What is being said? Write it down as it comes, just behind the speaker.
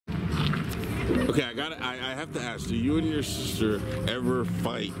Okay, I have to ask, do you and your sister ever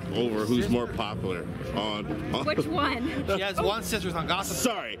fight over who's more popular on Which one? She has one sister's on Gossip.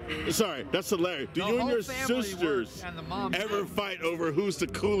 Sorry, that's hilarious. Do you and your sisters ever fight over who's the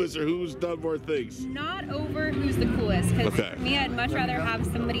coolest or who's done more things? Not over who's the coolest, because Okay. me, I'd much rather have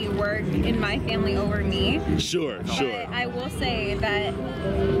somebody work in my family over me. Sure. But I will say that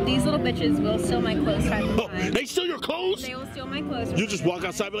these little bitches will steal my clothes time to time. They steal your clothes? They will steal my clothes. You just walk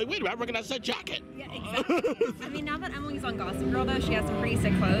outside and be like, wait a minute, I recognize that jacket. Yeah, exactly. I mean, now that Emily's on Gossip Girl, though, she has some pretty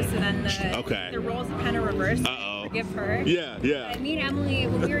sick clothes, so then the roles have kind of reversed. Forgive her. Yeah. Me and Emily,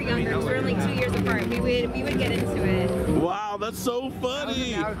 when we were younger, we were like 2 years apart, we would get into it. Wow, that's so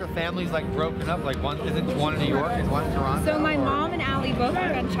funny. How is the family's like broken up? Like isn't one in New York and one in Toronto? So my mom and Allie both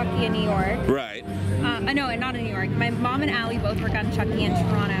work on Chucky in New York. Right. No, not in New York. My mom and Allie both work on Chucky in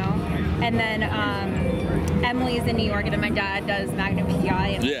Toronto. And then Emily's in New York, and then my dad does Magnum PI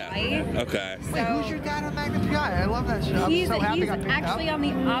in Hawaii. Okay. So wait, who's your dad on Magnum PI? I love that show. I'm so happy he's actually on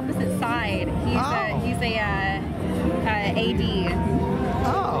the opposite side. He's a AD.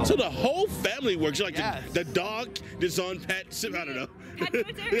 Oh. So the whole family works. Like the dog is on Pet. I don't know.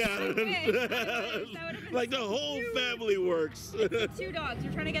 Like the whole family works. 2 dogs.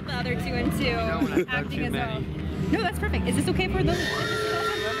 We're trying to get the other 2 into acting as well. No, that's perfect. Is this okay for them?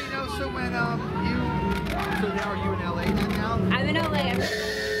 Let me know. So when so now are you in LA then now? I'm in LA. I'm in LA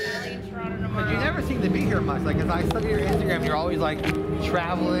and Toronto tomorrow. But you never seem to be here much. Like, as I study your Instagram, you're always like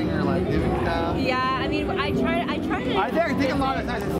traveling or like doing stuff. Yeah, I mean, I try to. I think a lot of times it